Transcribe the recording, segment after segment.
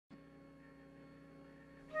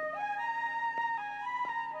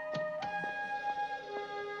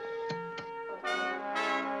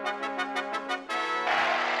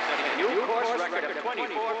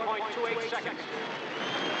seconds.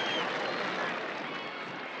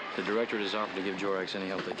 The directorate has offered to give Jorax any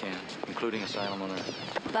help they can, including asylum on Earth.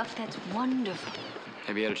 Buck, that's wonderful.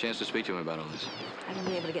 Have you had a chance to speak to him about all this? I haven't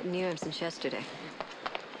been able to get near him since yesterday.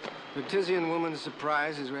 The Tizian woman's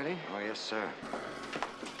surprise is ready? Oh, yes, sir.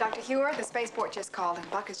 Dr. Hewer, the spaceport just called, and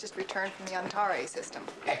Buck has just returned from the Antares system.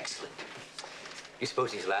 Excellent. You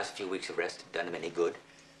suppose these last few weeks of rest have done him any good?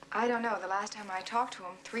 I don't know. The last time I talked to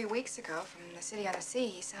him 3 weeks ago from the city on the sea,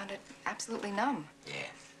 he sounded absolutely numb. Yes.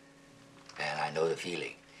 Well, I know the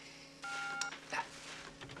feeling.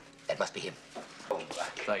 That must be him. Oh,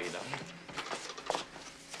 Buck. Thank you, Doctor.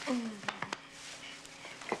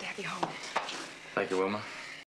 Good to have you home. Thank you, Wilma.